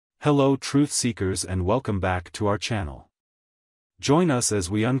Hello truth seekers, and welcome back to our channel. Join us as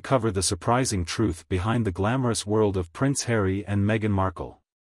we uncover the surprising truth behind the glamorous world of Prince Harry and Meghan Markle.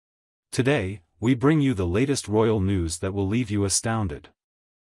 Today, we bring you the latest royal news that will leave you astounded.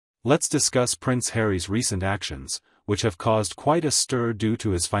 Let's discuss Prince Harry's recent actions, which have caused quite a stir due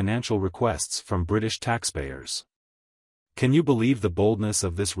to his financial requests from British taxpayers. Can you believe the boldness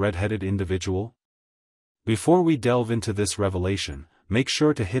of this red-headed individual? Before we delve into this revelation, make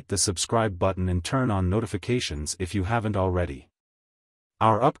sure to hit the subscribe button and turn on notifications if you haven't already.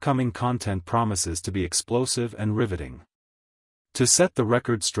 Our upcoming content promises to be explosive and riveting. To set the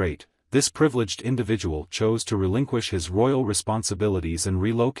record straight, this privileged individual chose to relinquish his royal responsibilities and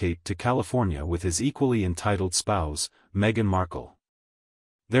relocate to California with his equally entitled spouse, Meghan Markle.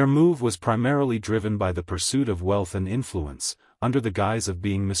 Their move was primarily driven by the pursuit of wealth and influence, under the guise of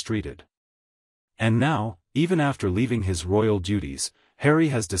being mistreated. And now, even after leaving his royal duties, Harry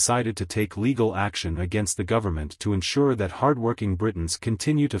has decided to take legal action against the government to ensure that hardworking Britons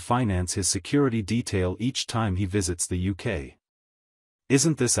continue to finance his security detail each time he visits the UK.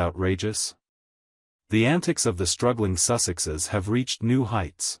 Isn't this outrageous? The antics of the struggling Sussexes have reached new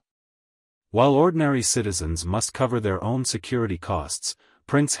heights. While ordinary citizens must cover their own security costs,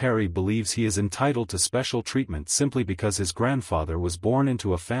 Prince Harry believes he is entitled to special treatment simply because his grandfather was born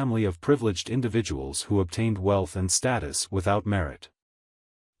into a family of privileged individuals who obtained wealth and status without merit.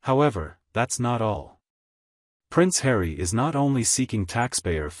 However, that's not all. Prince Harry is not only seeking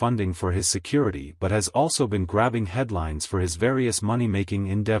taxpayer funding for his security but has also been grabbing headlines for his various money-making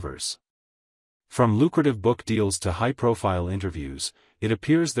endeavors. From lucrative book deals to high-profile interviews, it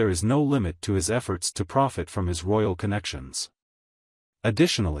appears there is no limit to his efforts to profit from his royal connections.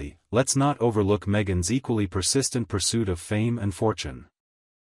 Additionally, let's not overlook Meghan's equally persistent pursuit of fame and fortune.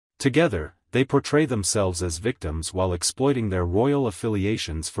 Together, they portray themselves as victims while exploiting their royal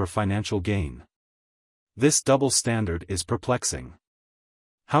affiliations for financial gain. This double standard is perplexing.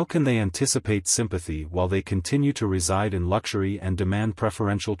 How can they anticipate sympathy while they continue to reside in luxury and demand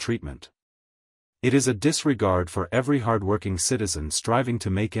preferential treatment? It is a disregard for every hardworking citizen striving to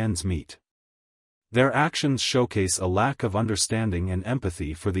make ends meet. Their actions showcase a lack of understanding and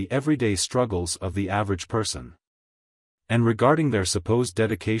empathy for the everyday struggles of the average person. And regarding their supposed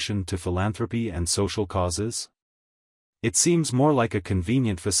dedication to philanthropy and social causes? It seems more like a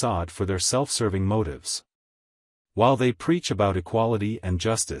convenient facade for their self-serving motives. While they preach about equality and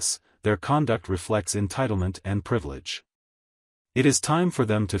justice, their conduct reflects entitlement and privilege. It is time for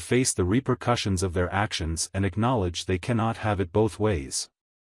them to face the repercussions of their actions and acknowledge they cannot have it both ways.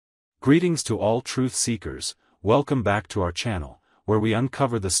 Greetings to all truth seekers, welcome back to our channel, where we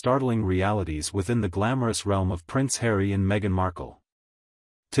uncover the startling realities within the glamorous realm of Prince Harry and Meghan Markle.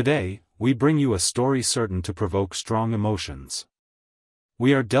 Today, we bring you a story certain to provoke strong emotions.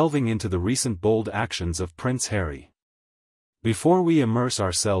 We are delving into the recent bold actions of Prince Harry. Before we immerse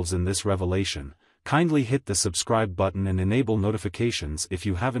ourselves in this revelation, kindly hit the subscribe button and enable notifications if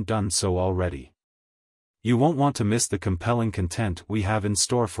you haven't done so already. You won't want to miss the compelling content we have in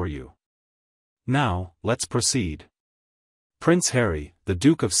store for you. Now, let's proceed. Prince Harry, the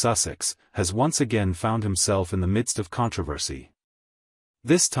Duke of Sussex, has once again found himself in the midst of controversy.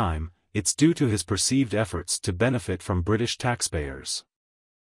 This time, it's due to his perceived efforts to benefit from British taxpayers.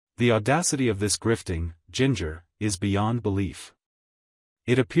 The audacity of this grifting ginger is beyond belief.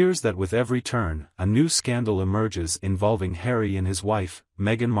 It appears that with every turn, a new scandal emerges involving Harry and his wife,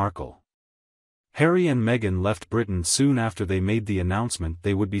 Meghan Markle. Harry and Meghan left Britain soon after they made the announcement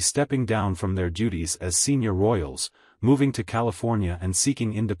they would be stepping down from their duties as senior royals, moving to California and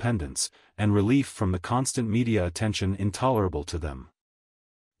seeking independence and relief from the constant media attention intolerable to them.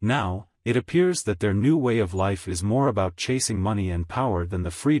 Now, it appears that their new way of life is more about chasing money and power than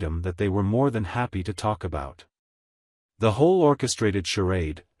the freedom that they were more than happy to talk about. The whole orchestrated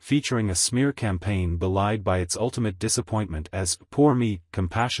charade, featuring a smear campaign belied by its ultimate disappointment as "poor me"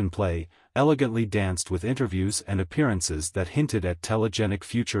 compassion play, elegantly danced with interviews and appearances that hinted at telegenic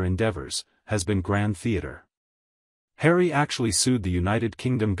future endeavors, has been grand theater. Harry actually sued the United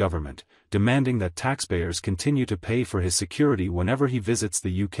Kingdom government, demanding that taxpayers continue to pay for his security whenever he visits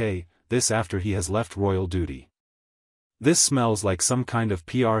the UK, this after he has left royal duty. This smells like some kind of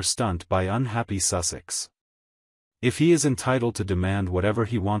PR stunt by unhappy Sussex. If he is entitled to demand whatever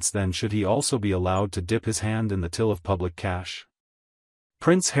he wants, then should he also be allowed to dip his hand in the till of public cash?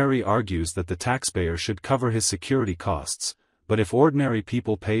 Prince Harry argues that the taxpayer should cover his security costs, but if ordinary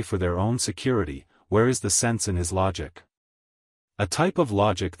people pay for their own security, where is the sense in his logic? A type of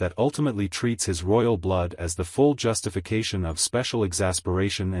logic that ultimately treats his royal blood as the full justification of special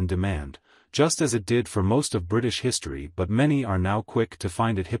exasperation and demand, just as it did for most of British history, but many are now quick to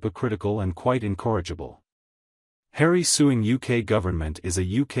find it hypocritical and quite incorrigible. Harry suing UK government is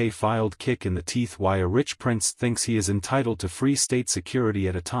a UK-filed kick in the teeth why a rich prince thinks he is entitled to free state security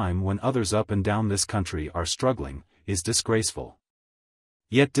at a time when others up and down this country are struggling, is disgraceful.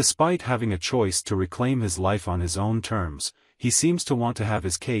 Yet despite having a choice to reclaim his life on his own terms, he seems to want to have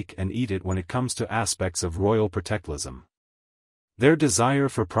his cake and eat it when it comes to aspects of royal protectionism. Their desire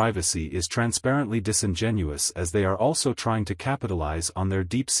for privacy is transparently disingenuous as they are also trying to capitalize on their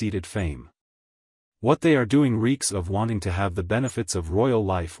deep-seated fame. What they are doing reeks of wanting to have the benefits of royal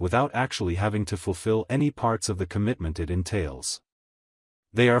life without actually having to fulfill any parts of the commitment it entails.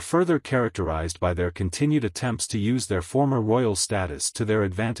 They are further characterized by their continued attempts to use their former royal status to their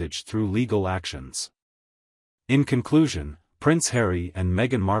advantage through legal actions. In conclusion, Prince Harry and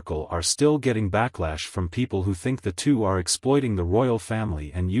Meghan Markle are still getting backlash from people who think the two are exploiting the royal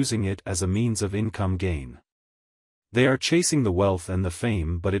family and using it as a means of income gain. They are chasing the wealth and the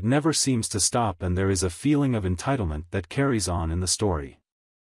fame, but it never seems to stop, and there is a feeling of entitlement that carries on in the story.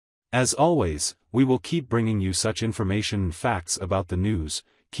 As always, we will keep bringing you such information and facts about the news.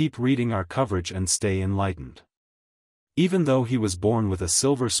 Keep reading our coverage and stay enlightened. Even though he was born with a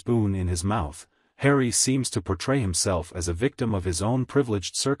silver spoon in his mouth, Harry seems to portray himself as a victim of his own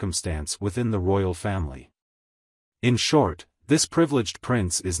privileged circumstance within the royal family. In short, this privileged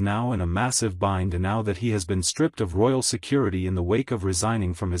prince is now in a massive bind now that he has been stripped of royal security in the wake of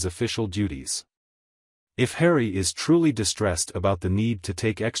resigning from his official duties. If Harry is truly distressed about the need to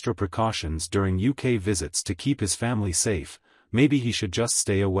take extra precautions during UK visits to keep his family safe, maybe he should just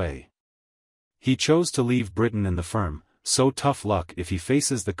stay away. He chose to leave Britain in the firm, so tough luck if he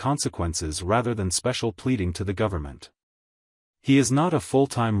faces the consequences rather than special pleading to the government. He is not a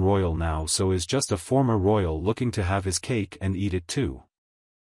full-time royal now, so is just a former royal looking to have his cake and eat it too.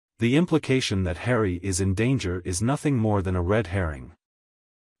 The implication that Harry is in danger is nothing more than a red herring.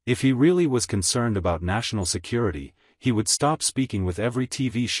 If he really was concerned about national security, he would stop speaking with every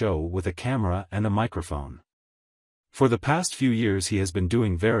TV show with a camera and a microphone. For the past few years he has been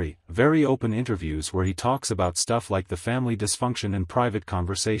doing very open interviews where he talks about stuff like the family dysfunction and private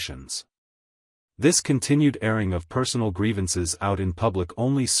conversations. This continued airing of personal grievances out in public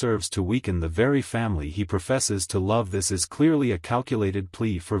only serves to weaken the very family he professes to love. This is clearly a calculated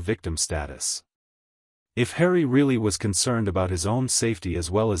plea for victim status. If Harry really was concerned about his own safety as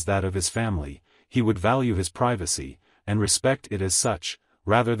well as that of his family, he would value his privacy, and respect it as such,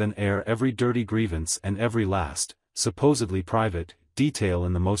 rather than air every dirty grievance and every last, supposedly private, detail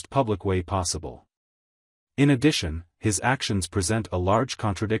in the most public way possible. In addition, his actions present a large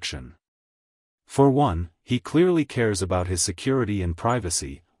contradiction. For one, he clearly cares about his security and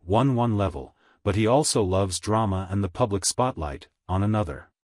privacy, on one level, but he also loves drama and the public spotlight, on another.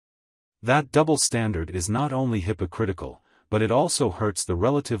 That double standard is not only hypocritical, but it also hurts the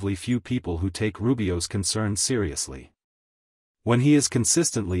relatively few people who take Rubio's concerns seriously. When he is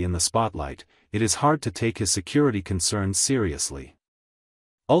consistently in the spotlight, it is hard to take his security concerns seriously.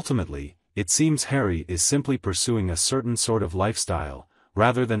 Ultimately, it seems Harry is simply pursuing a certain sort of lifestyle,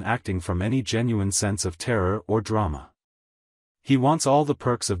 rather than acting from any genuine sense of terror or drama. He wants all the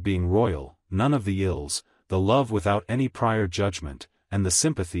perks of being royal, none of the ills, the love without any prior judgment, and the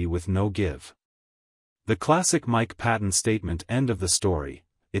sympathy with no give. The classic Mike Patton statement. End of the story.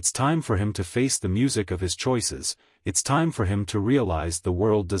 It's time for him to face the music of his choices, it's time for him to realize the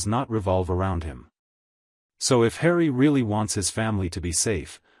world does not revolve around him. So if Harry really wants his family to be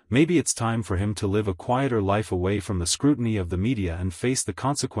safe, maybe it's time for him to live a quieter life away from the scrutiny of the media and face the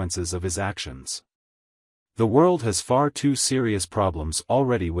consequences of his actions. The world has far too serious problems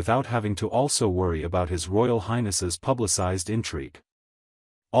already without having to also worry about His Royal Highness's publicized intrigue.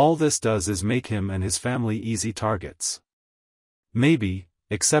 All this does is make him and his family easy targets. Maybe,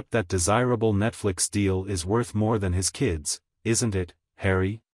 except that desirable Netflix deal is worth more than his kids, isn't it,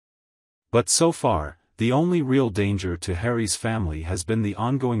 Harry? But so far, the only real danger to Harry's family has been the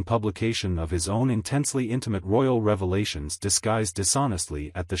ongoing publication of his own intensely intimate royal revelations disguised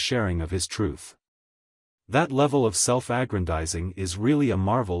dishonestly at the sharing of his truth. That level of self-aggrandizing is really a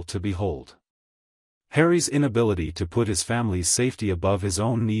marvel to behold. Harry's inability to put his family's safety above his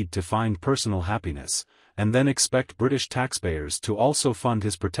own need to find personal happiness, and then expect British taxpayers to also fund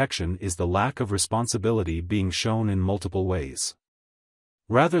his protection, is the lack of responsibility being shown in multiple ways.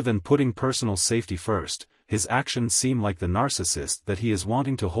 Rather than putting personal safety first, his actions seem like the narcissist that he is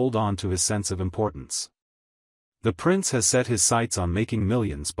wanting to hold on to his sense of importance. The prince has set his sights on making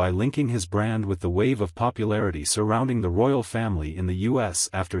millions by linking his brand with the wave of popularity surrounding the royal family in the US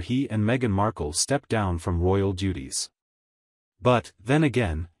after he and Meghan Markle stepped down from royal duties. But, then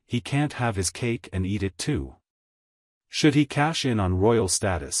again, he can't have his cake and eat it too. Should he cash in on royal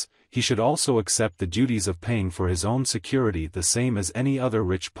status, he should also accept the duties of paying for his own security the same as any other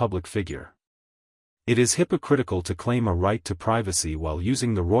rich public figure. It is hypocritical to claim a right to privacy while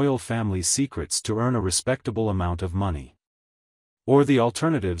using the royal family's secrets to earn a respectable amount of money. Or the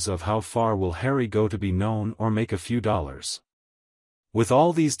alternatives of how far will Harry go to be known or make a few dollars. With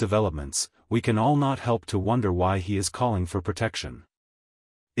all these developments, we can all not help to wonder why he is calling for protection.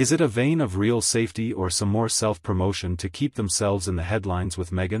 Is it a vein of real safety or some more self-promotion to keep themselves in the headlines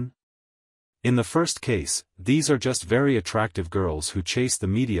with Meghan? In the first case, these are just very attractive girls who chase the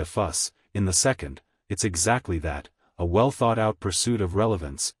media fuss. In the second, it's exactly that, a well-thought-out pursuit of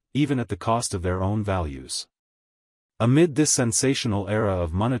relevance, even at the cost of their own values. Amid this sensational era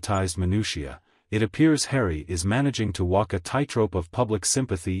of monetized minutiae, it appears Harry is managing to walk a tightrope of public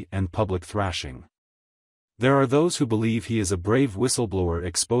sympathy and public thrashing. There are those who believe he is a brave whistleblower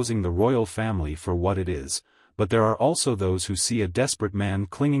exposing the royal family for what it is, but there are also those who see a desperate man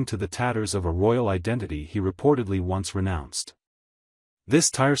clinging to the tatters of a royal identity he reportedly once renounced. This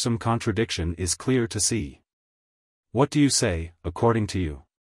tiresome contradiction is clear to see. What do you say, according to you?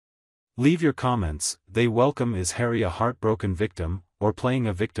 Leave your comments. They welcome. Is Harry a heartbroken victim, or playing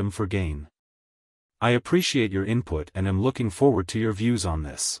a victim for gain? I appreciate your input and am looking forward to your views on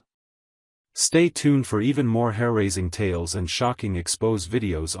this. Stay tuned for even more hair-raising tales and shocking expose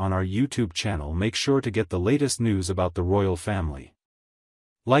videos on our YouTube channel. Make sure to get the latest news about the royal family.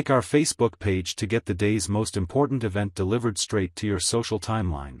 Like our Facebook page to get the day's most important event delivered straight to your social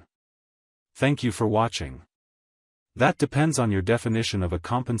timeline. Thank you for watching. That depends on your definition of a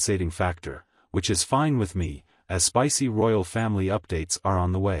compensating factor, which is fine with me, as spicy royal family updates are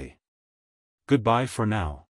on the way. Goodbye for now.